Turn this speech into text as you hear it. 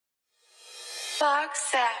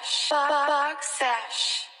Boxsesh.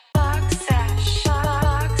 Boxsesh. Boxsesh.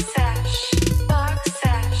 Boxsesh.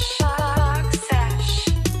 Boxsesh. Boxsesh.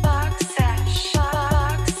 Boxsesh.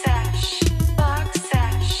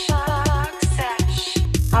 Boxsesh.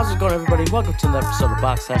 Boxsesh. How's it going, everybody? Welcome to another episode of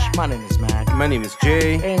Boxsesh. My name is Mac. My name is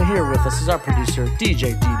Jay. And here with us is our producer,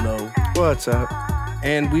 DJ D-Lo. What's up?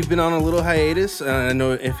 And we've been on a little hiatus. I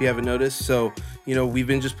know if you haven't noticed. So, we've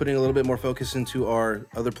been just putting a little bit more focus into our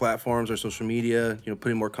other platforms, our social media,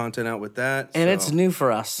 putting more content out with that. And it's new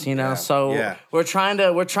for us, so we're trying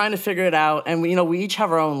to figure it out. And we each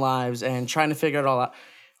have our own lives and trying to figure it all out.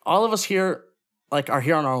 All of us here are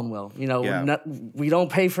here on our own will. We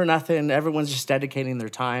don't pay for nothing. Everyone's just dedicating their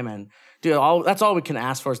time. And dude, that's all we can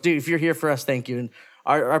ask for is, dude, if you're here for us, thank you. And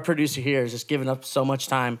our producer here is just giving up so much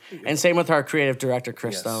time. And same with our creative director,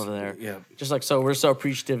 Krista, over there. Yeah. We're so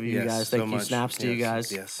appreciative of you guys. Thank you. Much. Snaps to you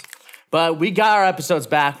guys. Yes. But we got our episodes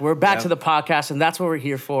back. We're back to the podcast, and that's what we're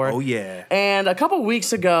here for. Oh, yeah. And a couple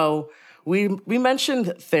weeks ago, we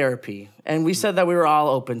mentioned therapy, and we said that we were all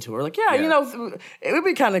open to it. We're like, it would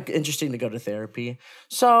be kind of interesting to go to therapy.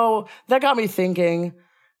 So that got me thinking,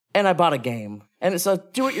 and I bought a game. And it's a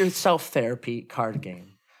do-it-yourself therapy card game.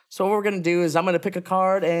 So what we're going to do is I'm going to pick a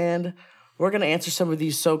card, and we're going to answer some of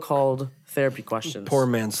these so-called therapy questions. Poor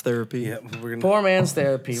man's therapy. Yeah, Poor man's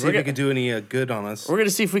therapy. See if we can do any good on us. We're going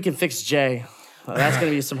to see if we can fix Jay. That's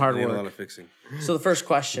going to be some hard work. A lot of fixing. So the first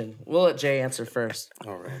question, we'll let Jay answer first.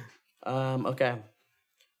 All right. Okay.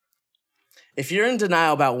 If you're in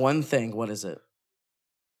denial about one thing, what is it?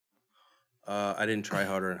 I didn't try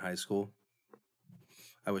harder in high school.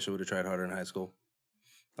 I wish I would have tried harder in high school.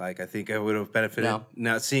 I think I would have benefited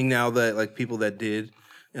seeing that people that did,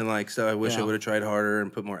 and so I wish I would have tried harder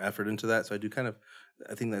and put more effort into that. So I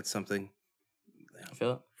think that's something. I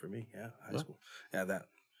feel it for me. Yeah, high school. Yeah,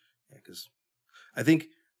 because I think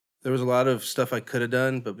there was a lot of stuff I could have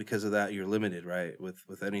done, but because of that, you're limited, right?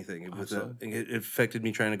 With anything, it affected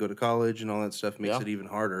me trying to go to college and all that stuff. Makes it even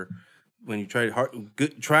harder when you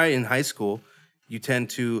try in high school. You tend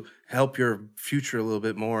to help your future a little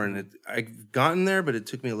bit more, and I've gotten there, but it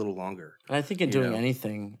took me a little longer. And I think in doing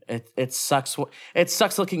anything, it sucks. It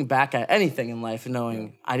sucks looking back at anything in life and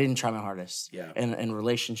knowing I didn't try my hardest. Yeah. In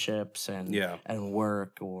relationships and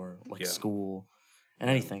work or school and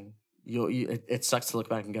anything. It sucks to look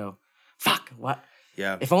back and go, fuck, what?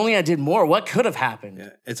 Yeah. If only I did more, what could have happened? Yeah.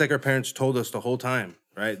 It's like our parents told us the whole time.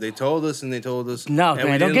 Right? They told us and they told us. No,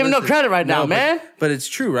 man, don't give them no credit right now, man. But it's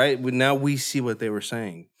true, right? Now we see what they were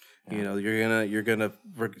saying. Yeah. You're gonna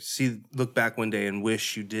look back one day and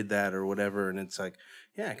wish you did that or whatever, and it's like,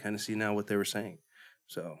 I kind of see now what they were saying.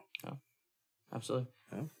 So, absolutely.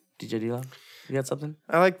 Yeah. DJ D-Lo, you got something?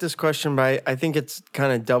 I like this question, but I think it's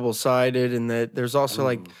kind of double-sided in that there's also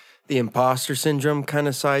the imposter syndrome kind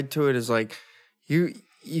of side to it. Is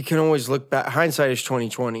you can always look back. Hindsight is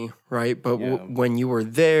 20/20, right? But when you were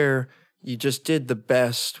there, you just did the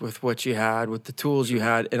best with what you had, with the tools you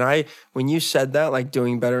had. And when you said that,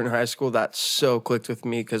 doing better in high school, that so clicked with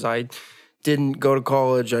me because I didn't go to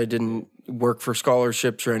college. I didn't work for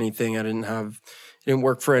scholarships or anything. I didn't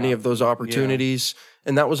work for any of those opportunities.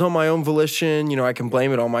 And that was on my own volition. I can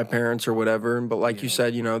blame it on my parents or whatever. But you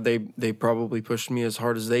said, they probably pushed me as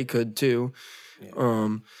hard as they could too.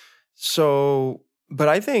 Yeah. But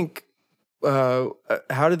I think,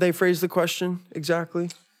 how did they phrase the question exactly?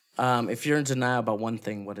 If you're in denial about one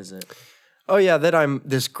thing, what is it? Oh, yeah, that I'm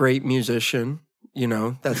this great musician.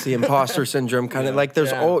 That's the imposter syndrome kind of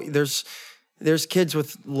there's kids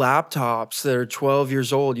with laptops that are 12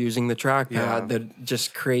 years old using the trackpad that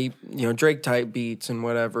just create, Drake type beats and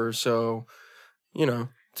whatever. So,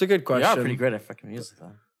 it's a good question. You're pretty great at fucking music,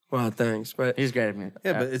 though. Well, thanks, but he's great at music.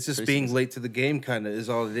 Yeah, but it's just being late to the game, kind of, is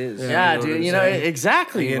all it is. Yeah, dude.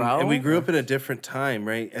 Exactly, bro. And we grew up in a different time,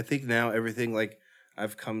 right? I think now everything,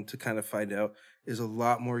 I've come to kind of find out, is a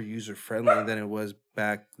lot more user friendly than it was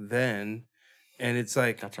back then. And it's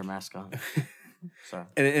like that's our mascot. Sorry.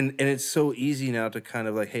 And it's so easy now to kind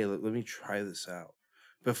of hey, let me try this out.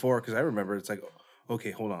 Before, because I remember it's like,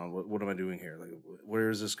 okay, hold on, what am I doing here? Where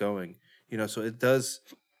is this going? So it does.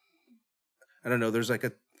 I don't know. There's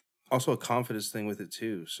also a confidence thing with it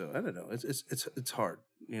too. So I don't know. It's hard.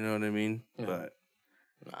 You know what I mean? Yeah. But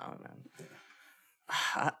no, man.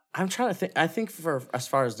 Yeah. I'm trying to think. I think for as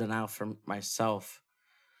far as denial for myself,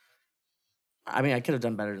 I mean, I could have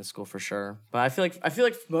done better in school for sure. But I feel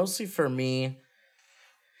like mostly for me,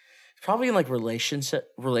 probably in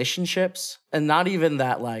relationships, and not even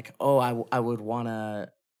that I would want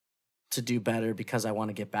to do better because I want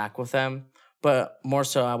to get back with them, but more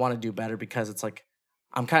so I want to do better because it's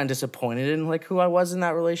I'm kind of disappointed in like who I was in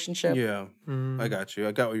that relationship. Yeah, I got you.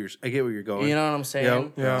 I get where you're going. You know what I'm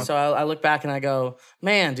saying? Yeah. So I look back and I go,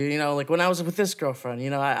 man, dude, you know, like when I was with this girlfriend, you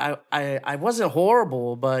know, I wasn't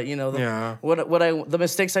horrible, but you know, the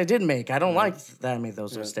mistakes I did make, I don't like that I made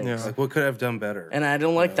those mistakes. Yeah. Like, what could I have done better? And I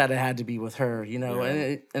don't like that it had to be with her, you know,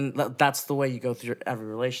 and that's the way you go through every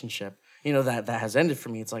relationship, you know, that has ended for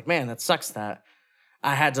me. It's like, man, that sucks that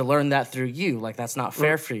I had to learn that through you. Like, that's not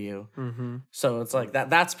fair for you. Mm-hmm. So it's like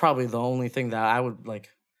that's probably the only thing that I would like,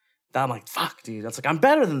 that I'm like, fuck, dude. That's like, I'm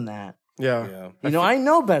better than that. Yeah. You know, I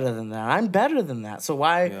know better than that. I'm better than that. So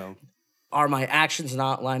why are my actions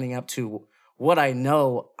not lining up to what I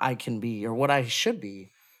know I can be or what I should be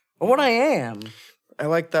or what I am? I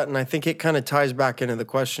like that. And I think it kind of ties back into the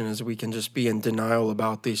question is we can just be in denial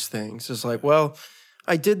about these things. It's like, well,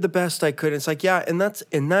 I did the best I could. It's like, yeah, and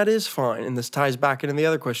that is fine. And this ties back into the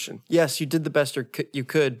other question. Yes, you did the best you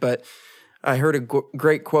could, but I heard a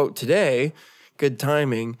great quote today, good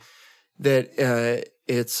timing, that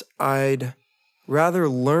it's I'd rather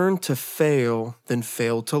learn to fail than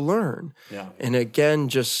fail to learn. Yeah. And again,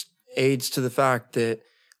 just aids to the fact that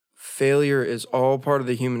failure is all part of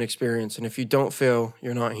the human experience. And if you don't fail,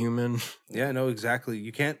 you're not human. Yeah, no, exactly.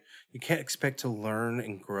 You can't expect to learn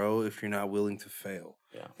and grow if you're not willing to fail.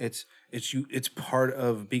 Yeah. It's part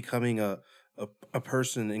of becoming a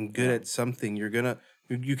person and good at something.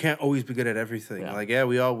 You can't always be good at everything. Yeah. Like,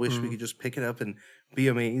 we all wish we could just pick it up and be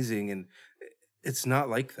amazing, and it's not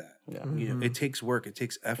like that. Yeah. You know, it takes work, it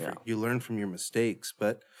takes effort. You learn from your mistakes,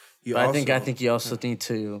 but I think you also need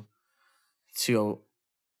to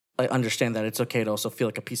like understand that it's okay to also feel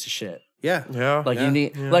like a piece of shit. Yeah. Yeah. Like you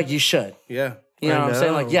need like you should. Yeah. You know what I'm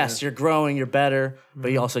saying? Like, yes, you're growing, you're better,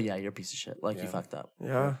 but you also, you're a piece of shit. Like, you fucked up.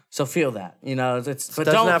 Yeah. So feel that. You know, but doesn't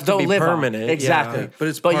have to be live permanent. Exactly. Yeah. But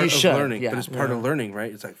it's part of learning. Yeah. But it's part of learning,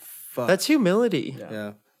 right? It's like, fuck. That's humility.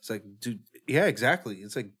 Yeah. It's like, dude, yeah, exactly.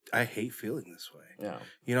 It's like, I hate feeling this way. Yeah.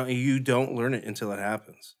 You know, and you don't learn it until it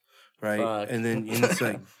happens, right? Fuck. And then it's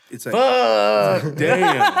like, fuck.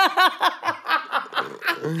 Damn.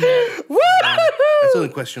 Woo! That's only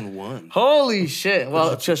question one. Holy shit!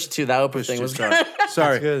 Well, just two. That open thing was sorry.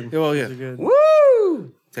 Sorry. Good. Well, yeah. Good.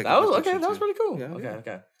 Woo! That was okay. That was pretty cool. Yeah,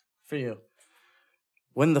 okay. For you,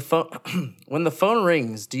 when the phone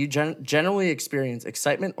rings, do you generally experience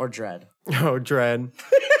excitement or dread? Oh, dread.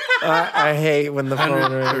 I hate when the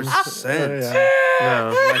phone rings. 100%.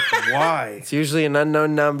 No. Like, why? It's usually an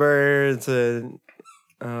unknown number. It's a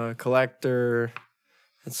collector.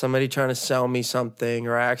 It's somebody trying to sell me something,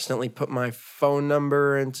 or I accidentally put my phone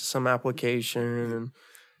number into some application. And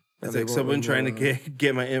it's like someone trying to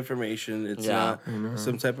get my information. It's not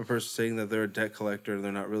some type of person saying that they're a debt collector and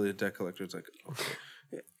they're not really a debt collector. It's like,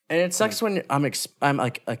 okay. And it sucks when I'm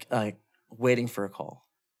like waiting for a call,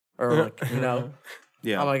 or like, you know,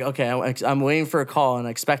 I'm like, okay, I'm waiting for a call and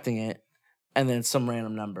expecting it. And then some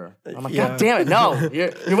random number. I'm like, God damn it, no.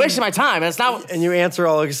 You're wasting my time. It's not. And you answer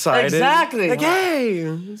all excited. Exactly. Like, hey.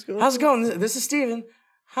 How's it going? This is Steven.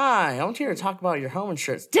 Hi, I'm here to talk about your home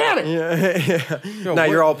insurance. Damn it. Yeah. Now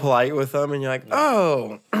you're all polite with them and you're like,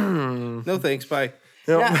 oh. No thanks, bye.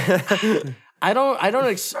 Yeah. I don't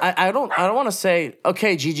want to say,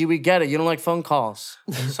 okay, Gigi, we get it. You don't like phone calls.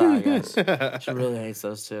 Sorry, guys. She really hates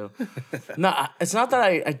those too. No, it's not that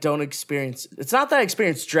I don't experience. It's not that I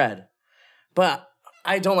experience dread. But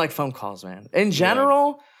I don't like phone calls, man. In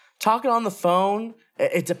general, talking on the phone,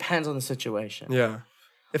 it depends on the situation. Yeah.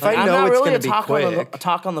 If like, I know it's going to be a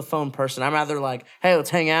talk on the phone person. I'm rather like, hey, let's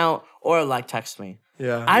hang out, or like text me.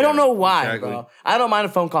 Yeah. I don't know why, bro. I don't mind a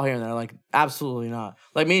phone call here and there. Like, absolutely not.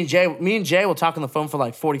 Like me and Jay will talk on the phone for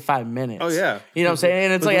like 45 minutes. Oh yeah. You know what I'm saying?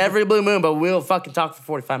 And it's like every blue moon, but we'll fucking talk for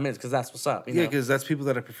 45 minutes because that's what's up. You know? Yeah, because that's people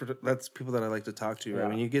that I prefer. That's people that I like to talk to. Right?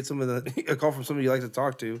 When you get a call from somebody you like to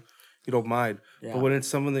talk to, you don't mind. Yeah. But when it's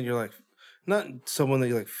someone that you're like, not someone that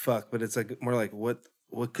you're like, fuck, but it's like more like, what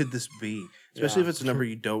could this be? Especially if it's a number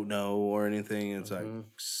you don't know or anything. And it's like,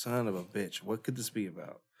 son of a bitch, what could this be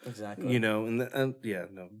about? Exactly. You know, and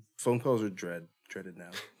phone calls are dreaded now.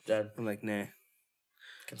 Dread. I'm like, nah.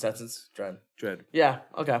 Consensus? Dread. Dread. Yeah,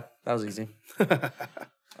 okay. That was easy.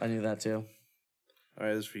 I knew that too. All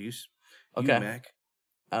right, this is for you. Okay. You, Mac.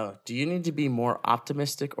 Oh, do you need to be more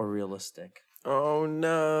optimistic or realistic? Oh,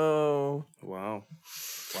 no. Wow.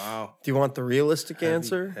 Do you want the realistic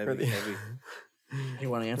answer? Heavy.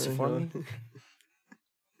 You want to answer for me?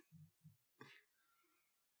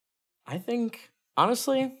 I think,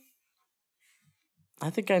 honestly,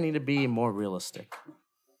 I need to be more realistic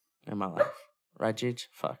in my life. Right, Gigi?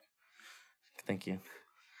 Fuck. Thank you.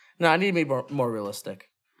 No, I need to be more realistic.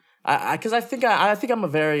 Because I think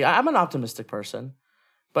I'm an optimistic person,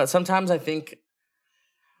 but sometimes I think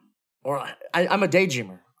or I'm a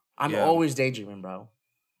daydreamer. I'm always daydreaming, bro,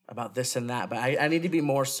 about this and that. But I need to be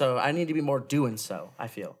more so. I need to be more doing so. I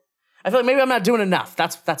feel like maybe I'm not doing enough.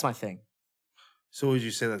 That's my thing. So would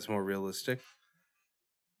you say that's more realistic?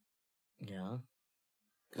 Yeah.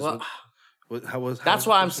 Well, that's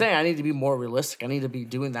why I'm saying I need to be more realistic. I need to be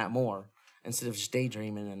doing that more instead of just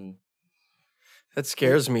daydreaming and. That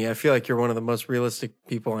scares me. I feel like you're one of the most realistic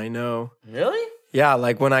people I know. Really? Yeah,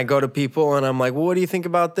 like when I go to people and I'm like, well, what do you think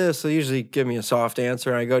about this? They usually give me a soft answer.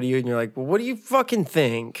 And I go to you and you're like, well, what do you fucking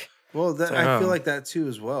think? Well, I feel like that too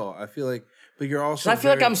as well. I feel like, but you're also. I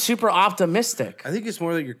feel like I'm super optimistic. I think it's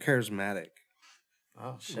more that you're charismatic.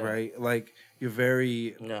 Oh, shit. Right? Like, you're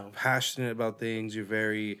very passionate about things. You're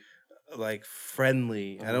very, like,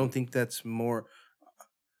 friendly. I don't think that's more,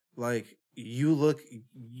 like,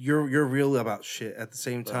 you're real about shit at the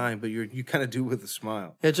same time, but you kind of do it with a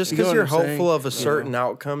smile. Yeah, just because you're hopeful of a certain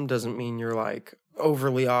outcome doesn't mean you're, like,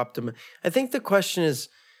 overly optimistic. I think the question is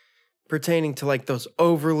pertaining to, like, those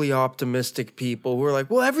overly optimistic people who are like,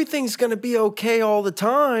 well, everything's going to be okay all the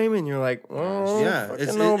time. And you're like, well, yeah, and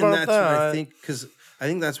that's what I think, because I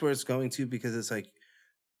think that's where it's going to, because it's like,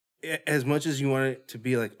 as much as you want it to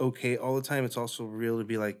be like okay all the time, it's also real to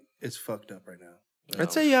be like, it's fucked up right now.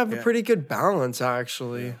 I'd say you have a pretty good balance,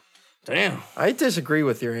 actually. Yeah. Damn. I disagree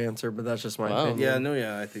with your answer, but that's just my opinion.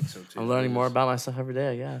 Yeah, I think so too. I'm learning more about myself every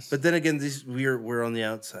day, I guess. But then again, we're on the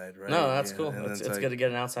outside, right? No, that's cool. It's good to get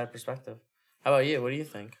an outside perspective. How about you? What do you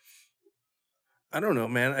think? I don't know,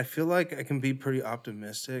 man. I feel like I can be pretty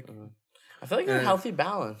optimistic. Mm-hmm. I feel like you're a healthy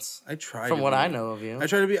balance. I try from what I know of you. I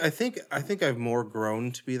try to be. I think I've more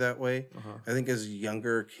grown to be that way. I think as a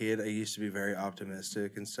younger kid, I used to be very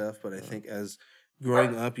optimistic and stuff. But I think as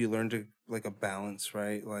growing up, you learn to like a balance,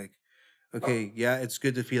 right? Like, okay, yeah, it's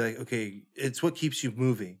good to feel like, okay, it's what keeps you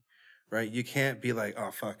moving, right? You can't be like, oh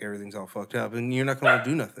fuck, everything's all fucked up, and you're not going to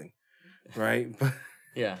do nothing, right? But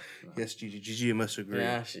yeah. Yes, Gigi must agree.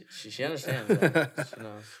 Yeah, she understands that. She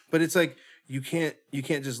knows. But it's like you can't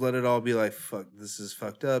just let it all be like, fuck, this is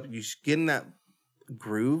fucked up. You get in that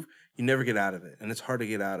groove, you never get out of it, and it's hard to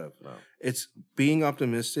get out of. No. It's being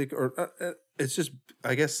optimistic, or it's just,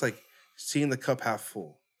 I guess, like seeing the cup half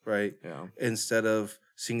full, right? Yeah. Instead of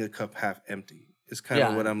seeing the cup half empty. It's kind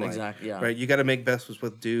of what I'm like. Exactly. Yeah. Right? You got to make best with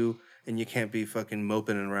what do. And you can't be fucking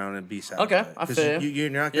moping around and be sad. Okay, I feel you're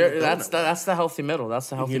not going to that's the healthy middle. That's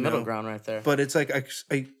the healthy middle ground right there. But it's like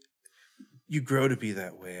you grow to be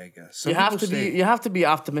that way, I guess. You have to be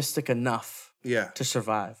optimistic enough to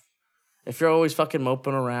survive. If you're always fucking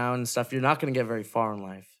moping around and stuff, you're not going to get very far in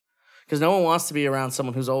life. Because no one wants to be around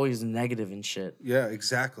someone who's always negative and shit. Yeah,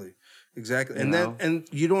 exactly. And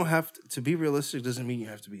you don't have to be realistic doesn't mean you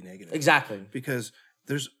have to be negative. Exactly. Because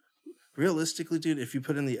realistically, dude, if you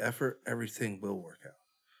put in the effort, everything will work out.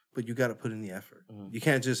 But you got to put in the effort. Mm-hmm. You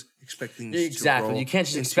can't just expect things to roll. You can't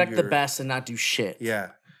just expect the best and not do shit. Yeah.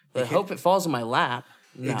 But I hope it falls in my lap.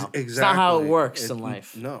 No. Exactly. It's not how it works in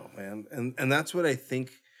life. No, man. And that's what I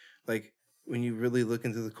think, like, when you really look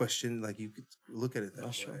into the question, like, you could look at it that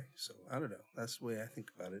way. Sure. So, I don't know. That's the way I think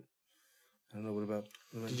about it. I don't know. What about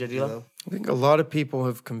you? I think a lot of people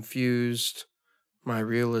have confused my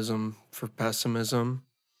realism for pessimism.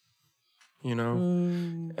 You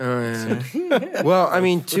know? Well, I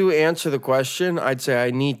mean, to answer the question, I'd say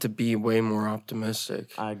I need to be way more optimistic.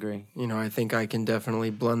 I agree. You know, I think I can definitely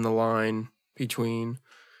blend the line between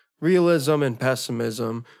realism and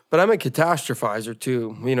pessimism, but I'm a catastrophizer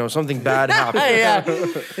too. You know, something bad happens. Yeah.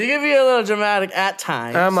 You can be a little dramatic at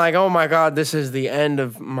times. I'm like, oh my God, this is the end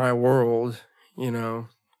of my world. You know?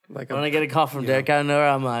 Like when I get a call from Derek out of nowhere,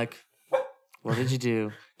 I'm like, what did you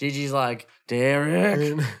do? Gigi's like,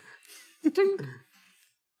 Derek.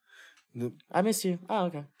 I miss you. Oh,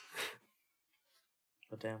 okay.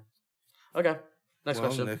 But damn. Okay.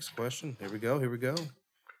 Next question. Here we go.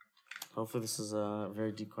 Hopefully this is a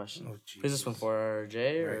very deep question. Oh, who's this one for?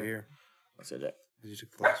 Jay? Right here. Let's go, Jay. You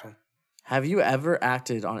took the last one. Have you ever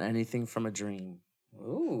acted on anything from a dream?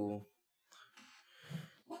 Ooh.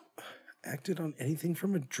 Acted on anything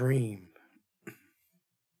from a dream?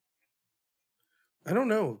 I don't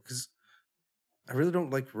know, because I really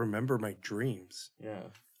don't remember my dreams. Yeah.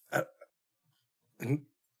 I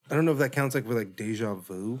don't know if that counts with deja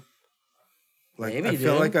vu. Maybe, I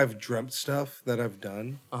feel like I've dreamt stuff that I've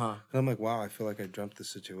done. Uh-huh. And I'm like, wow, I feel like I dreamt this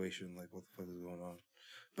situation. Like, what the fuck is going on?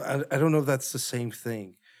 But I don't know if that's the same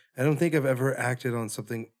thing. I don't think I've ever acted on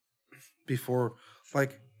something before.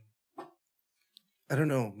 Like, I don't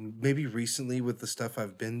know, maybe recently with the stuff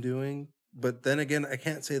I've been doing. But then again, I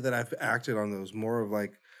can't say that I've acted on those. More of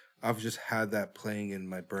I've just had that playing in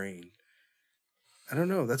my brain. I don't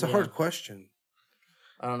know. That's a hard question.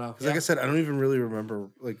 I don't know. Because like I said, I don't even really remember.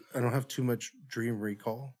 Like, I don't have too much dream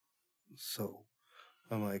recall. So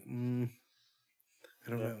I'm like, I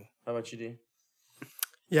don't know. How about you, D?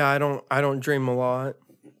 Yeah, I don't dream a lot.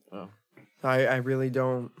 Oh. I really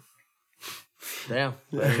don't. Damn.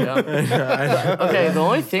 There you go. Okay, the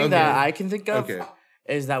only thing that I can think of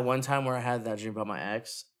is that one time where I had that dream about my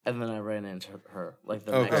ex, and then I ran into her like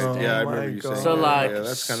the next day. Yeah, I remember you saying that. So like,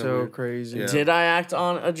 that's kind of so weird. crazy. Yeah. Did I act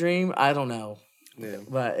on a dream? I don't know. Yeah.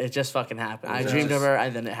 But it just fucking happened. I that dreamed of just- her,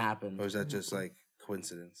 and then it happened. Or is that just like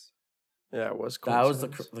coincidence? Yeah, it was That was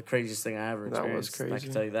coincidence. the craziest thing I ever That was experienced. I crazy.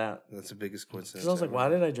 can tell you that. That's the biggest coincidence. Because I was like, why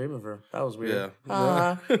did I dream of her? That was weird.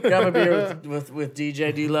 Yeah. Grab a beer with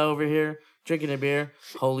DJ D-Lo over here, drinking a beer.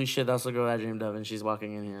 Holy shit, that's the girl I dreamed of, and she's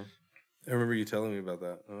walking in here. I remember you telling me about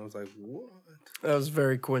that. And I was like, what? That was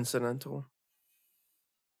very coincidental.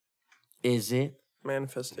 Is it?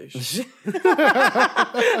 Manifestation. All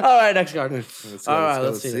right, next card.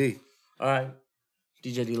 Let's see. All right,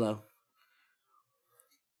 DJ D-Lo.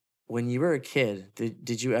 When you were a kid,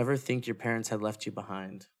 did you ever think your parents had left you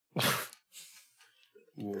behind?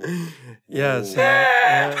 Yes.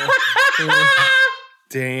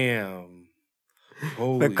 Damn.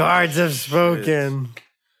 The cards have spoken.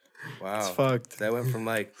 Wow. It's fucked. That went from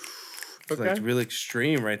like, Okay. like really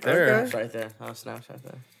extreme right there. It's right there. Oh, snap, right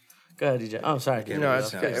there. Go ahead, DJ. Oh, sorry. No,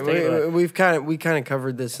 it's okay. okay. We kind of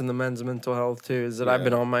covered this in the men's mental health too. Is that I've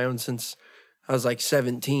been on my own since I was like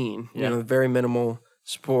 17. Yeah. You know, very minimal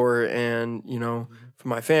support, and for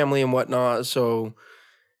my family and whatnot. So,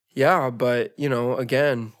 yeah, but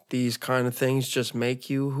again, these kind of things just make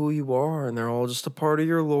you who you are, and they're all just a part of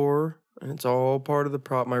your lore, and it's all part of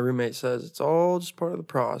the My roommate says it's all just part of the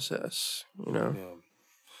process. Yeah.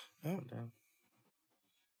 Oh, damn.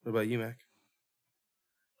 What about you, Mac?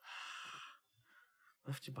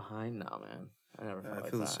 Left you behind? No, man. I never felt I like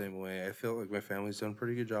feel that. the same way. I feel like my family's done a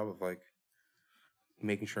pretty good job of like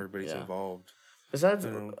making sure everybody's involved. Besides,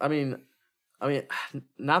 I mean,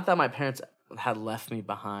 not that my parents had left me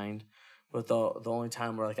behind, but the only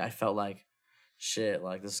time where like I felt like shit,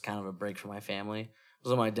 like this is kind of a break for my family, was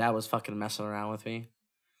when my dad was fucking messing around with me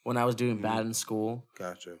when I was doing bad in school.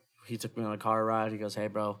 Gotcha. He took me on a car ride. He goes, "Hey,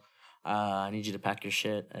 bro, I need you to pack your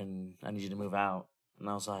shit and I need you to move out." And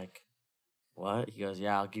I was like, "What?" He goes,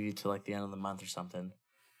 "Yeah, I'll give you to like the end of the month or something.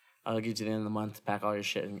 I'll give you to the end of the month to pack all your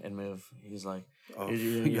shit and move." He's like,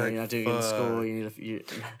 you're not doing it in school. You need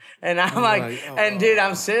to, and I'm like, and dude,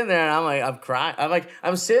 I'm sitting there and I'm crying.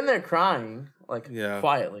 I'm sitting there crying, like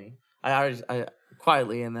quietly. I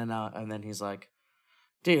quietly, and then he's like,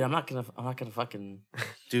 "Dude, I'm not gonna fucking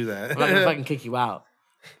do that. I'm not gonna fucking kick you out."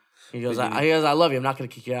 He goes, I love you. I'm not gonna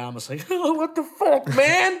kick you out. I'm just like, oh, what the fuck,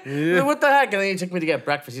 man? Like, what the heck? And then he took me to get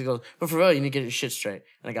breakfast. He goes, but for real, you need to get your shit straight.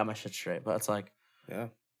 And I got my shit straight. But it's like, yeah.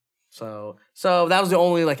 So that was the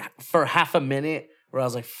only like for half a minute where I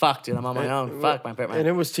was like, fuck, dude, I'm on my own. Fuck my parents. And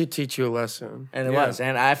it was to teach you a lesson. And it was,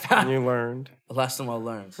 and I found you learned a lesson well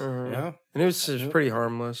learned. Yeah. And it was pretty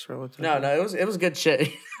harmless, relatively. No, it was good shit.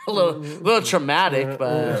 a little traumatic,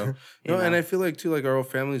 but and I feel like too, like our whole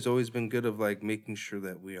family's always been good of like making sure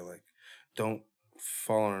that we are like don't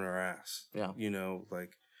fall on our ass. Yeah.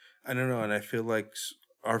 Like I don't know, and I feel like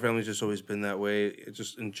our family's just always been that way. It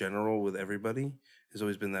just in general with everybody has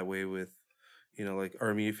always been that way with, like our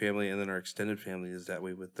immediate family, and then our extended family is that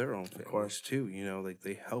way with their own families, of course, too. Like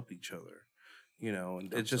they help each other.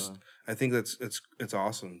 And it just I think it's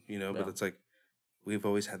awesome. But it's like we've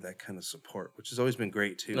always had that kind of support, which has always been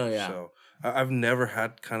great too. Oh, yeah. So I've never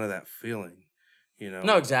had kind of that feeling.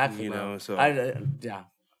 No, exactly. So yeah,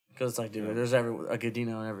 because it's like, dude, there's a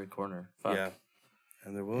Godino in every corner. Fuck. Yeah,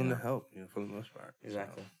 and they're willing to help. For the most part.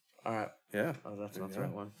 Exactly. All right. Yeah. Oh, that's not the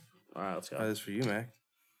right one. All right, let's go. That is for you, Mac.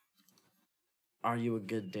 Are you a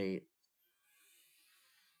good date?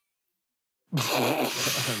 I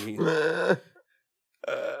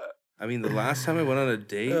mean, the last time I went on a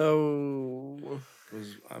date was,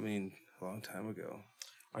 a long time ago.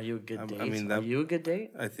 Are you a good date? Are you a good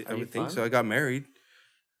date? I would think so. I got married.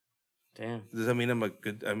 Damn. Does that mean I'm a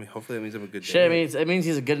good? Hopefully that means I'm a good date. Shit, it means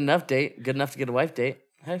he's a good enough date. Good enough to get a wife date.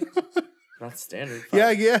 Hey, that's standard. Yeah,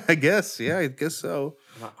 I guess. Yeah, I guess so.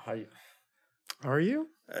 Are you?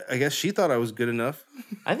 I guess she thought I was good enough.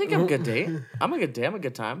 I think I'm a good date. I'm a good date. I'm a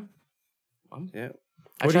good time. Yeah.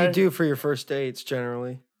 What do you do for your first dates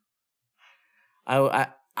generally? What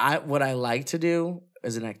I like to do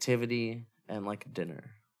is an activity and like a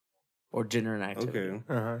dinner, or dinner and activity.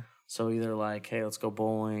 Okay. So either like, hey, let's go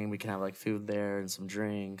bowling. We can have like food there and some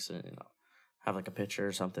drinks, and have like a picture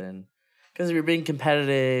or something. Because if you're being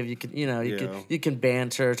competitive, you can, you can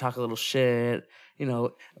banter, talk a little shit.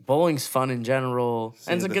 Bowling's fun in general,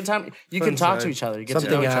 and it's a good time. You can talk to each other. You get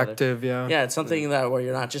something to know each active, other. yeah. Yeah, it's something that where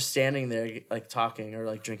you're not just standing there like talking or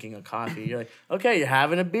like drinking a coffee. You're like, okay, you're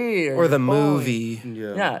having a beer. Or the bowling. movie.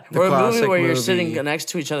 Yeah. The Or a movie classic where you're movie. sitting next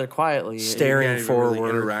to each other quietly, Staring forward. Really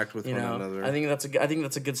interact with one another. I think that's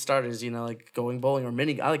a good start. Is like going bowling or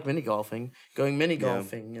I like mini golfing. Going mini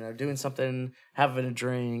golfing. Doing something, having a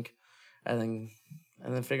drink, and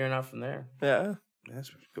then figuring out from there. Yeah.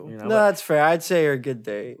 That's pretty cool. No, that's fair. I'd say you're a good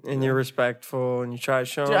date, and you're respectful, and you try to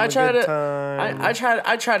show them a good time.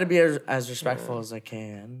 I try to be as respectful as I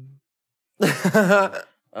can. My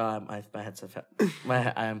headset.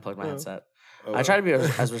 I unplugged my headset. I try to be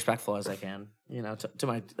as respectful as I can. To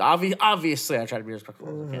my obviously I try to be as respectful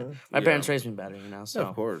as I can. My parents raised me better, So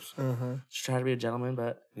of course, just try to be a gentleman.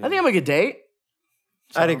 But I think I'm a good date.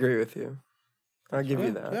 I'd agree with you. I'll give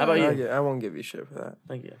you that. How about you? I won't give you shit for that.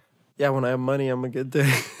 Thank you. Yeah, when I have money, I'm a good date.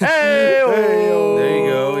 Hey, there you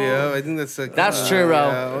go. Yeah, I think that's true,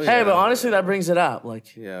 bro. But honestly, that brings it up.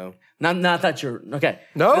 Like, not that you're okay.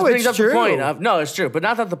 No, this brings it's up true. The point no, it's true, but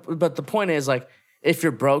not that the point is like, if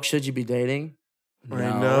you're broke, should you be dating? No.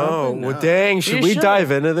 I know. Well, dang, should we dive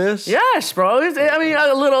into this? Yes, bro. I mean,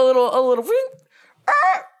 a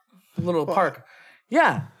little park.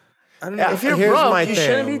 Yeah. I don't know. If you're broke, you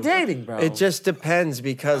shouldn't be dating, bro. It just depends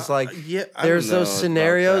because, there's those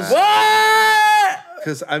scenarios. What?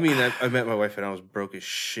 Because I met my wife and I was broke as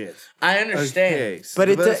shit. I understand,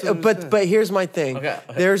 but here's my thing. Okay.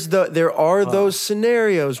 There are those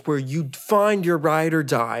scenarios where you find your ride or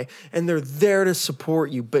die, and they're there to support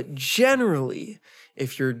you. But generally,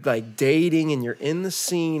 if you're like dating and you're in the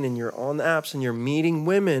scene and you're on the apps and you're meeting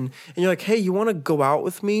women and you're like, hey, you want to go out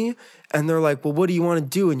with me? And they're like, well, what do you want to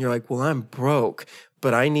do? And you're like, well, I'm broke,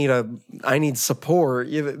 but I need support.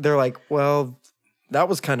 They're like, well, that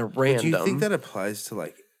was kind of random. Do you think that applies to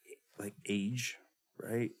like age,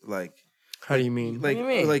 right? Like, how do you mean? What do you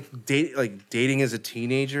mean? Like dating as a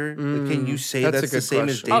teenager? Can you say that's the same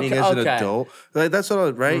as question. dating as an adult? Like that's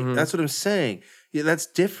what That's what I'm saying. Yeah, that's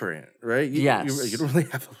different, right? Yes. You don't really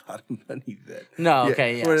have a lot of money then. No,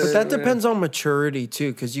 okay, yeah. But that depends on maturity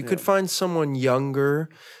too, because you could find someone younger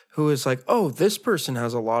who is like, oh, this person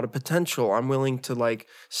has a lot of potential. I'm willing to like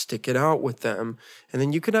stick it out with them. And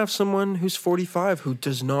then you could have someone who's 45 who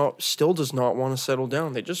still does not want to settle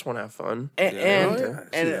down. They just want to have fun.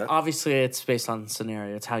 And obviously it's based on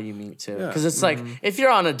scenario. It's how you meet too. Because it's like, if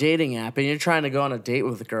you're on a dating app and you're trying to go on a date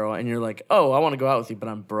with a girl and you're like, oh, I want to go out with you, but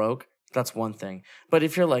I'm broke. That's one thing. But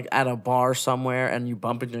if you're like at a bar somewhere and you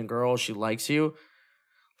bump into a girl, she likes you,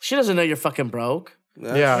 she doesn't know you're fucking broke.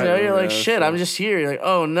 You're like, shit, I'm just here. You're like,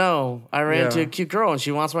 oh no, I ran into a cute girl and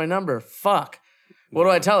she wants my number. Fuck. What do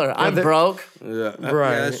I tell her? I'm broke. Yeah,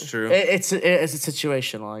 right. Yeah, that's true. It's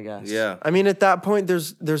situational, I guess. Yeah. I mean, at that point,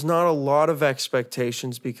 there's not a lot of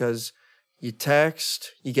expectations because you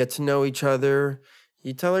text, you get to know each other,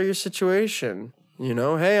 you tell her your situation.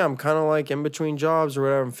 Hey, I'm kind of like in between jobs or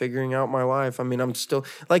whatever. I'm figuring out my life. I mean, I'm still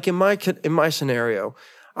like in my scenario,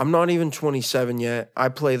 I'm not even 27 yet. I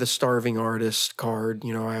play the starving artist card.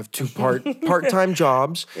 I have two part-time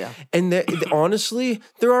jobs. Yeah. And honestly,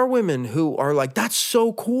 there are women who are like, that's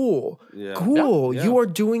so cool. Yeah. Cool. Yeah. You are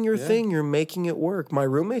doing your thing. You're making it work. My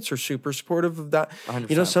roommates are super supportive of that.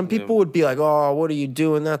 100%. Some people would be like, oh, what are you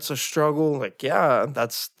doing? That's a struggle. Like, yeah,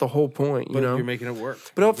 that's the whole point, But you're making it work.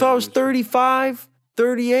 But if I was 35,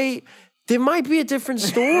 38, there might be a different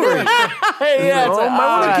story. I might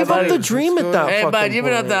want to give up the dream at that Hey, fucking bud, you've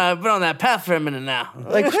been point. on that path for a minute now.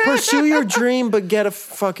 Like, pursue your dream, but get a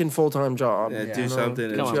fucking full-time job. Yeah, do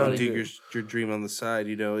something Come and on, do your dream on the side.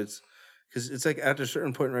 It's because it's like at a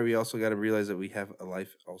certain point, right, we also got to realize that we have a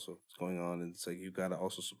life also going on, and it's like you got to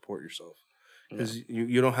also support yourself because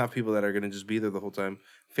you don't have people that are going to just be there the whole time,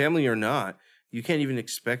 family or not. You can't even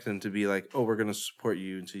expect them to be like, oh, we're going to support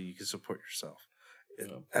you until you can support yourself.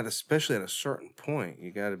 Especially at a certain point,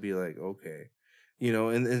 you got to be like, okay,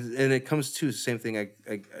 and it comes to the same thing I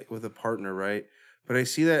with a partner, right? But I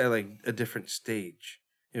see that at like a different stage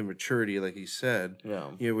in maturity, like you said.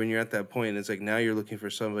 Yeah. When you're at that point, it's like now you're looking for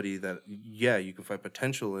somebody that, you can find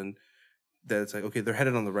potential in. That it's like, okay, they're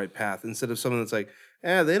headed on the right path instead of someone that's like,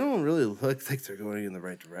 they don't really look like they're going in the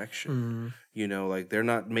right direction. Like they're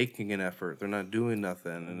not making an effort, they're not doing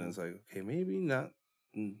nothing, and it's like, okay, maybe not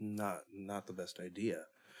the best idea,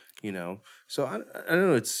 So I don't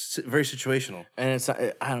know. It's very situational, and it's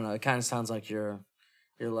I don't know. It kind of sounds like you're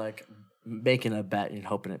like making a bet and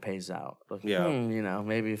hoping it pays out. Like,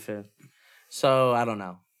 maybe if it. So I don't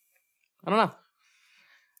know.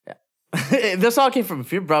 Yeah. This all came from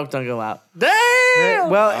if you're broke, don't go out. Damn.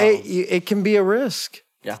 Well, it can be a risk.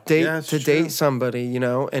 Yeah. To date somebody, you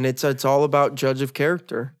know, and it's all about judge of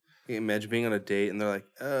character. Can you imagine being on a date and they're like,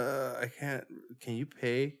 I can't. Can you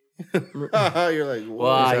pay? You're like, what?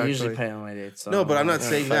 Well, I usually pay on my dates. So no, but I'm not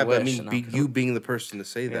saying that. But I mean, wish, you being the person to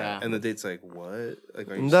say that, Yeah. and the date's like, what? Like,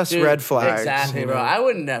 are you That's Dude, red flags. Exactly, you bro. know? I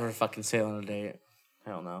would never fucking sail on a date.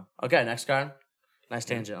 Hell no. Okay, next card. Nice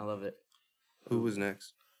tangent. I love it. Who was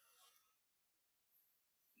next?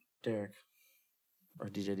 Derek or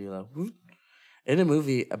DJ D'Lo. In a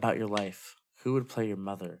movie about your life, who would play your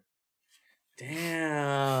mother? Damn.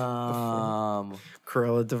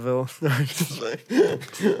 Cruella DeVille.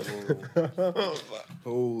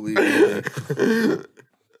 Holy shit.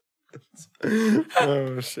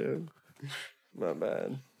 Oh shit. Not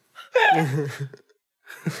bad. Okay.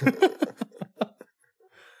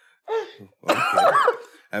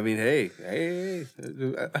 I mean, hey.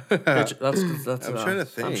 That's I'm trying to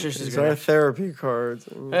think. I'm sure she's These gonna. are therapy cards.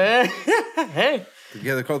 Hey.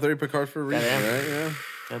 Yeah, they're called therapy cards for a reason, Goddamn. right? Yeah.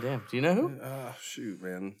 Goddamn. Do you know who? Oh, shoot,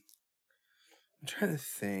 man. I'm trying to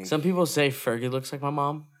think. Some people say Fergie looks like my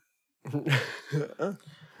mom.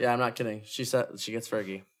 Yeah, I'm not kidding. She said she gets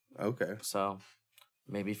Fergie. Okay. So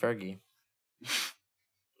maybe Fergie.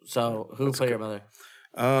 So who would play your mother?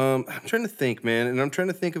 I'm trying to think, man, and I'm trying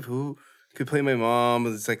to think of who could play my mom.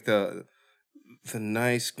 It's like the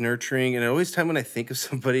nice, nurturing, and always time when I think of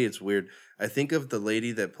somebody, it's weird. I think of the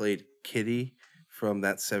lady that played Kitty from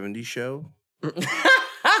that '70s show.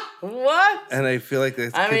 What? And I feel like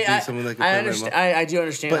that could be someone that could play my mom. I do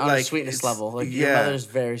understand But, on like, a sweetness it's- level. Like yeah. your mother's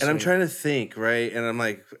very sweet. And I'm trying to think, right? And I'm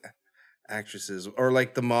like, actresses, or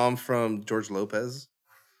like the mom from George Lopez.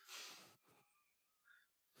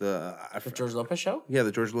 The George Lopez show? Yeah,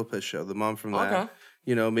 the George Lopez show. The mom from that. Okay.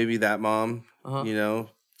 You know, maybe that mom. Uh-huh. You know,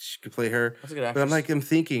 she could play her. That's a good But actress. I'm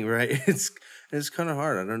thinking, right? It's kind of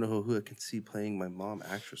hard. I don't know who I can see playing my mom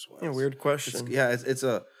actress wise. Yeah, weird question.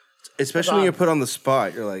 Especially when you're put on the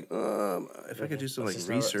spot. You're like, if I could do some like It's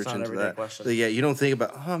not research an into everyday that. question. But yeah, you don't think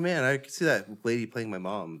about, oh man, I could see that lady playing my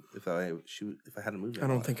mom if I had a movie. I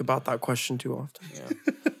don't think about that question too often.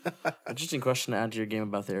 Yeah. Interesting question to add to your game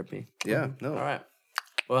about therapy. Yeah, no. All right.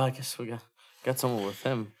 Well, I guess we got someone with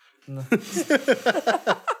him.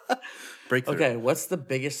 Breakthrough. Okay, what's the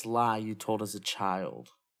biggest lie you told as a child?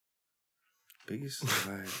 Biggest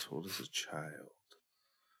lie I told as a child.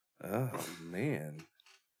 Oh man.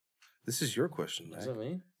 This is your question, Mike. Is it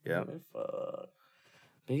me? Yeah. Okay, fuck.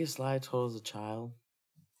 Biggest lie I told as a child?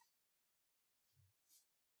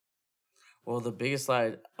 Well, the biggest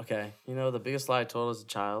lie, okay, the biggest lie I told as a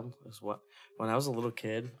child is when I was a little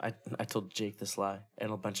kid, I told Jake this lie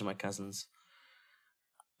and a bunch of my cousins.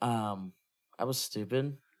 I was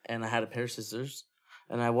stupid and I had a pair of scissors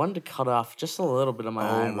and I wanted to cut off just a little bit of my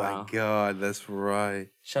eyebrow. Oh my God, that's right.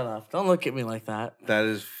 Shut up. Don't look at me like that. That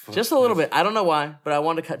is Just a little bit. I don't know why, but I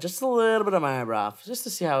wanted to cut just a little bit of my eyebrow off just to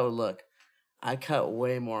see how it would look. I cut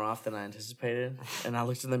way more off than I anticipated. And I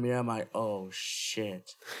looked in the mirror. I'm like, oh,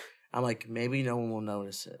 shit. I'm like, maybe no one will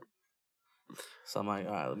notice it. So I'm like,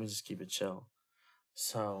 all right, let me just keep it chill.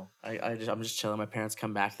 So I'm just chilling. My parents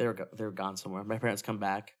come back. They were gone somewhere. My parents come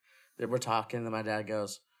back. We're talking. Then my dad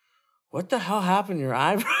goes, what the hell happened to your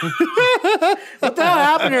eyebrow? What the hell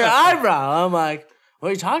happened to your eyebrow? I'm like, what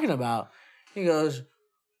are you talking about? He goes,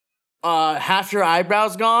 half your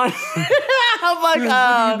eyebrow's gone. I'm like,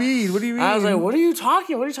 what do you mean? What do you mean? I was like, what are you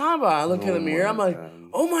talking about? I look in the mirror. I'm like,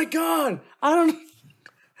 oh my God. I don't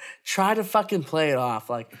try to fucking play it off.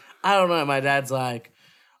 Like, I don't know. My dad's like,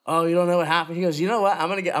 oh, you don't know what happened? He goes, you know what? I'm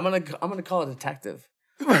gonna call a detective.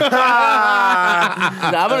 I'm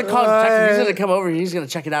gonna call a detective. He's gonna come over. He's gonna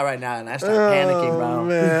check it out right now. And I start panicking, bro. I'm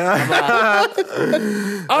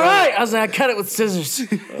like, all right. I was like, I cut it with scissors. He's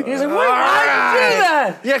like, why did you do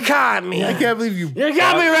that? You caught me. I can't believe you. You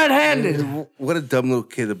got me red-handed. What a dumb little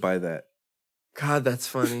kid to buy that. God, that's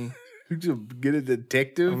funny. Get a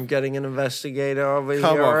detective. I'm getting an investigator over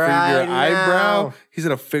Come here on, right your eyebrow. now. He's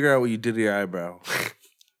gonna figure out what you did to your eyebrow.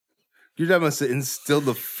 Your dad must have instilled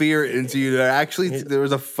the fear into you that actually there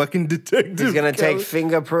was a fucking detective. He's gonna take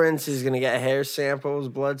fingerprints. He's gonna get hair samples,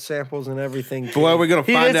 blood samples, and everything. Boy, we're gonna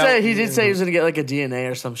find out. He did say he was gonna get like a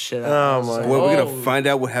DNA or some shit. Oh, my. Boy, we're gonna find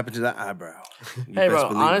out what happened to that eyebrow. You Hey, best bro.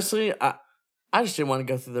 believe it. Honestly, I just didn't want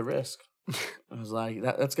to go through the risk. I was like,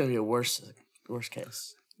 that's gonna be a worst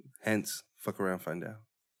case. Hence, fuck around, find out.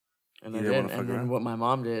 And You I didn't did. wanna fuck And then around? what my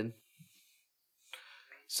mom did,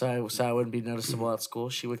 so I wouldn't be noticeable at school.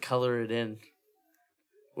 She would color it in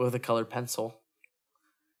with a colored pencil.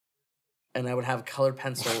 and I would have a colored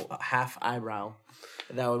pencil half eyebrow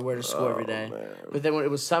that I would wear to school every day. Man. But then when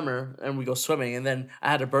it was summer and we go swimming, and then I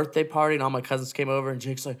had a birthday party and all my cousins came over, and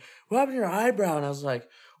Jake's like, "What happened to your eyebrow?" And I was like,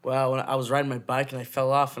 "Well, when I was riding my bike and I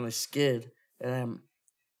fell off and I skid, and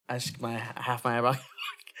half my eyebrow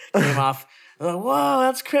came off." I'm like, "Whoa,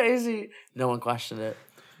 that's crazy!" No one questioned it.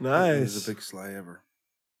 Nice. It was the biggest lie ever.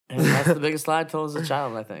 And that's the biggest lie I told as a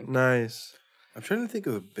child, I think. Nice. I'm trying to think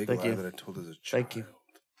of a big Thank lie you. that I told as a child. Thank you.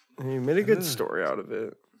 You made a good story out of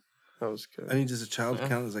it. That was good. I mean, does a child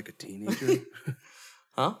count as like a teenager?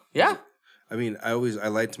 Huh? Yeah. I mean, I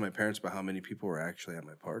lied to my parents about how many people were actually at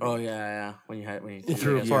my party. Oh yeah. When you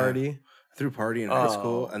threw a party. I threw a party in high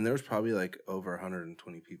school, and there was probably like over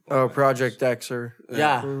 120 people. Oh, Project Dexter.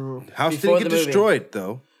 Yeah. House Before didn't the get movie. destroyed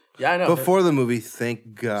though. Yeah, I know. Before the movie,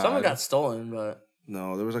 thank God. Someone got stolen, but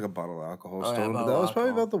No, there was like a bottle of alcohol Oh, yeah, stolen, but bottle that of was probably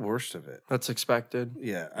alcohol. about the worst of it. That's expected.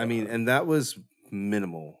 Yeah, I mean, and that was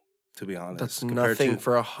minimal, to be honest. That's compared nothing to-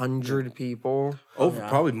 for 100 people. Over Yeah.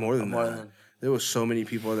 probably more than More that. than- There was so many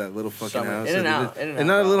people at that little fucking So many. house. In and that out, did- in and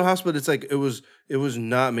and out, not a bro. little house, but it's like it was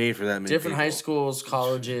not made for that many. different high people. schools,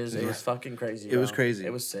 colleges. It was fucking crazy. It was bro. crazy.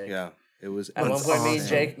 It was sick. Yeah, it was. At one That's point,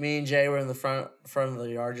 awesome. me and Jay were in the front of the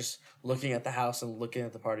yard, just looking at the house and looking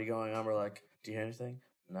at the party going on. We're like, "Do you hear anything?"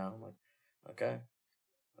 No. I'm like, "Okay,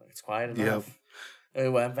 it's quiet enough." Yep. And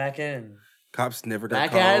we went back in, Cops never got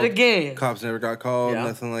back called. at it again. Cops never got called. Yeah.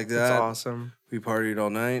 Nothing like That's that. awesome. We partied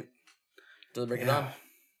all night. Did they break it Yeah. down?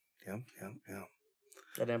 Yep.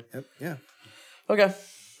 Goddamn. Yeah. Okay,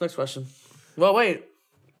 next question. Well, wait.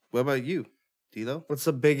 What about you, D'Lo? What's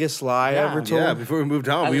the biggest lie Yeah. I ever told? Yeah. Before we moved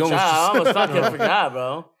on, As we a almost. child, I almost fucking forgot,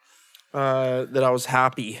 bro. That I was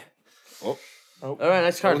happy. Oh. All right,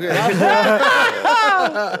 next card. Okay.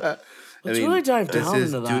 Let's really dive this down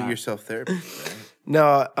is into that. do-it-yourself therapy. Right?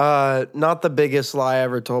 No, not the biggest lie I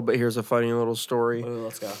ever told, but here's a funny little story. Ooh,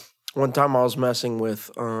 let's go. One time I was messing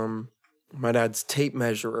with my dad's tape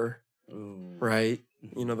measurer, Ooh, right?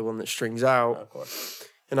 You know, the one that strings out. of course.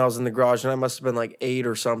 And I was in the garage, and I must have been like 8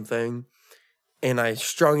 or something. And I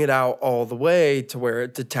strung it out all the way to where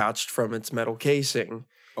it detached from its metal casing,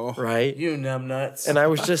 Oh. right? You numbnuts. And I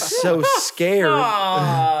was just so scared.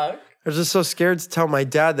 I Fuck. was just so scared to tell my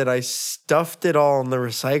dad that I stuffed it all in the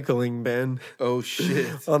recycling bin Oh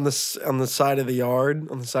shit. on the side of the yard,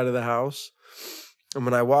 on the side of the house. And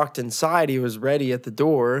when I walked inside, he was ready at the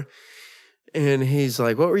door. And he's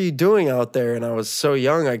like, "What were you doing out there?" And I was so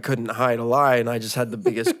young, I couldn't hide a lie. And I just had the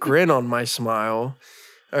biggest grin on my smile.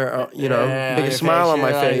 Or, Yeah, biggest your smile face, on my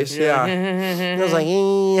you're like, face. Yeah. And I was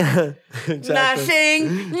like, exactly.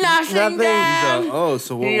 Nothing, Dad. Oh,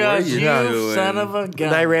 so what You were you doing? son of a gun.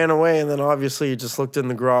 And I ran away. And then obviously he just looked in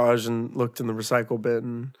the garage and looked in the recycle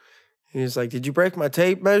bin. And he's like, "Did you break my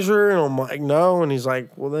tape measure?" And I'm like, "No." And he's like,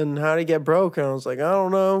 "Well, then how did it get broken?" I was like, "I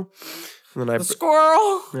don't know." And then The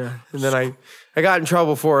squirrel. Yeah. And then I got in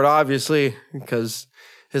trouble for it, obviously, because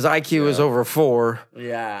his IQ is over 4.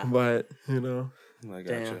 Yeah, But, I gotcha.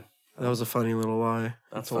 Damn. that was a funny little lie.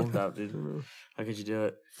 that's fucked up, dude. How could you do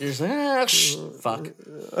it? You're just like, fuck.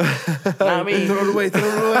 Not me. Throw it away. Throw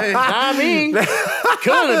it away. Not me.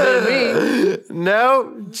 Couldn't have been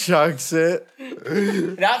No, chucks it.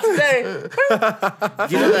 me. Not today.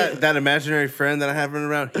 You know that imaginary friend that I have running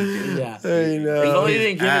around? He did it. Yeah. I If know. only you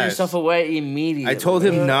didn't give ass. yourself away immediately. I told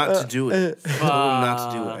him not to do it. I told him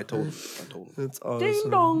not to do it. I told him. That's awesome. Ding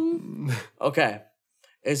dong. Okay.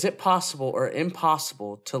 Is it possible or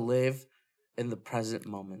impossible to live in the present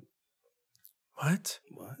moment? What?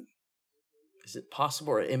 What? Is it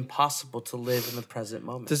possible or impossible to live in the present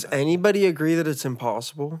moment? Does anybody agree that it's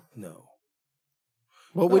impossible? No.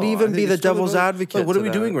 What would No, I even think be the it's still devil's about- advocate? Like, what to are we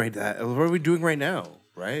that? doing right now? What are we doing right now?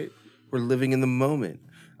 Right? We're living in the moment.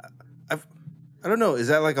 I don't know. Is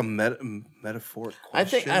that like a metaphoric question? I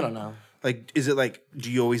think, I don't know. Like, is it like,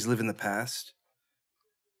 do you always live in the past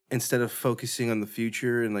instead of focusing on the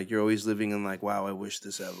future? And like, you're always living in like, wow, I wish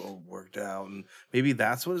this had all worked out. And maybe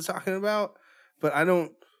that's what it's talking about. But I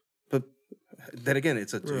don't. But then again,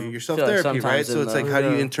 it's yourself feel like therapy, right? sometimes So in it's the- like, how do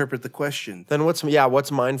you Yeah. interpret the question? Then what's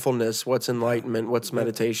mindfulness? What's enlightenment? What's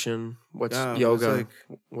meditation? What's Yeah, it's yoga? like-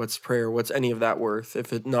 What's prayer? What's any of that worth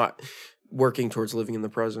if it's not working towards living in the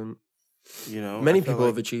present? You know, Many I feel people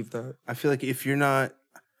like- have achieved that. I feel like if you're not,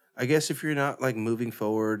 I guess if you're not like moving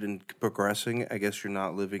forward and progressing, I guess you're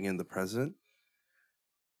not living in the present.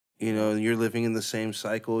 You know, and you're living in the same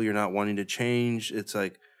cycle. You're not wanting to change. It's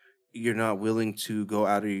like you're not willing to go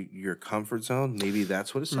out of your comfort zone. Maybe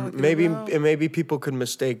that's what it's talking Maybe about. and maybe people could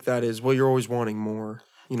mistake that as, well, you're always wanting more.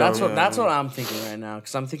 You know, That's what I'm thinking right now.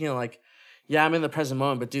 Because I'm thinking like, yeah, I'm in the present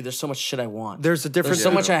moment, but dude, there's so much shit I want. there's a difference. There's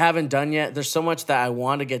so much I haven't done yet. There's so much that I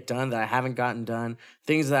want to get done that I haven't gotten done.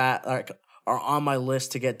 Things that like are on my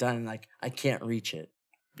list to get done, and like I can't reach it.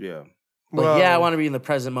 Yeah. Like, Well- yeah, I want to be in the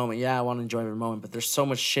present moment. Yeah, I want to enjoy every moment. But there's so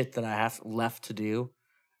much shit that I have left to do,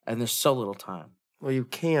 and there's so little time. Well, you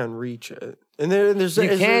can reach it, and there's You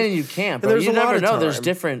can and you can't, but there's you a lot never of know. There's time.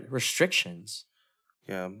 different restrictions.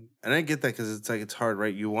 Yeah. And I get that because it's like, it's hard,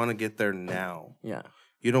 right? You want to get there now. Yeah.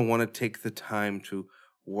 You don't want to take the time to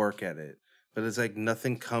work at it. But it's like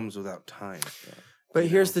nothing comes without time. But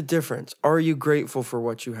here's the difference: are you grateful for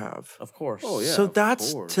what you have? Of course. Oh, yeah. So of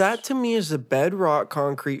that's course. that to me is the bedrock,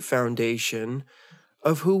 concrete foundation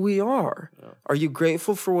of who we are. Yeah. Are you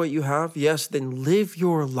grateful for what you have? Yes, then live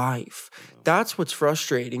your life. That's what's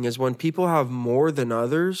frustrating is when people have more than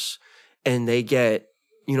others and they get,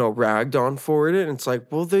 ragged on for it. And it's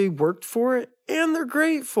like, well, they worked for it and they're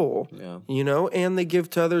grateful, and they give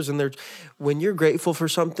to others. And when you're grateful for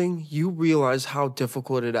something, you realize how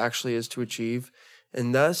difficult it actually is to achieve.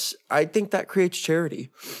 And thus, I think that creates charity.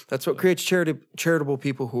 That's what creates charitable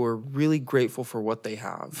people who are really grateful for what they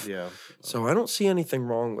have. Yeah. So I don't see anything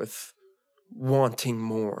wrong with wanting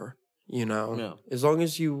more, as long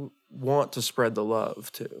as you want to spread the love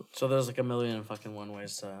too. So there's like a million and fucking one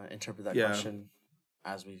ways to interpret that question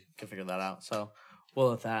as we can figure that out. So we'll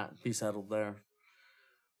let that be settled there.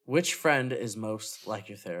 Which friend is most like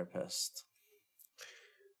your therapist?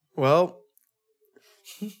 Well,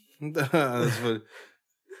 That's what.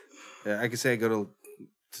 Yeah, I can say I go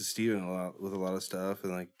to Steven a lot with a lot of stuff,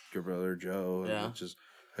 and like your brother Joe. And it's just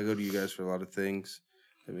I go to you guys for a lot of things.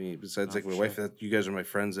 I mean, besides like my wife, you guys are my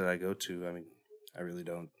friends that I go to. I mean, I really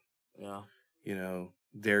don't. Yeah.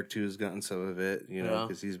 Derek too has gotten some of it.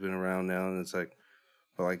 Because he's been around now, and it's like,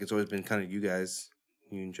 but like it's always been kind of you guys,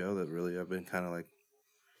 you and Joe, that really I've been kind of like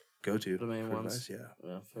go to the main ones. Advice.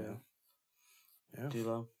 Yeah.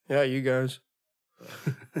 D-Lo. yeah, you guys.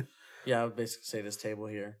 Yeah, I would basically say this table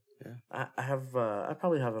here. Yeah. I have I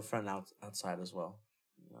probably have a friend outside as well.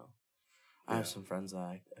 I have some friends that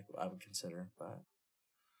I would consider, but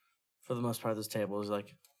for the most part, this table is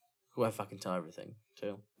like who I fucking tell everything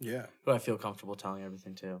to. Yeah. Who I feel comfortable telling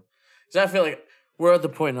everything to. Because I feel like we're at the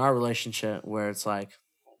point in our relationship where it's like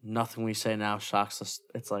nothing we say now shocks us.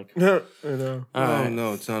 It's like, I know.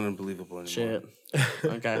 No, it's not unbelievable anymore. Shit.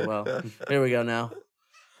 Okay, well, here we go now.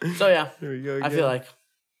 So yeah, Here we go. I feel like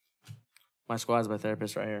my squad's my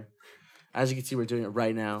therapist right here. As you can see, we're doing it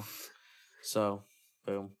right now. So,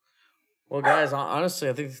 boom. Well, guys, honestly,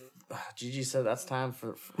 I think Gigi said that's time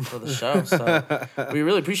for the show. So we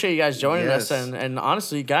really appreciate you guys joining us. And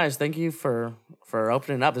honestly, guys, thank you for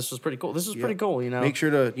opening up. This was pretty cool. Pretty cool, Make sure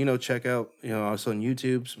to, check out, also on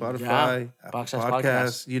YouTube, Spotify, Boxsesh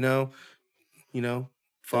Podcasts,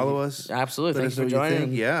 follow us. Absolutely. Let Thanks us know for what you joining.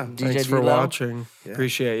 think. Yeah. DJ Thanks for D-Lo. watching. Yeah.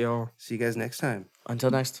 Appreciate y'all. See you guys next time. Until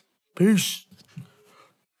next. Peace.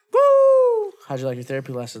 Woo! How'd you like your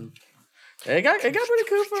therapy lesson? It got pretty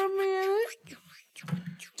cool for me.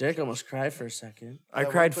 Derek almost cried for a second. I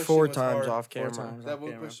cried 4 was times hard. off camera. 4 times That off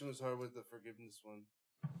one camera. question was hard with the forgiveness one.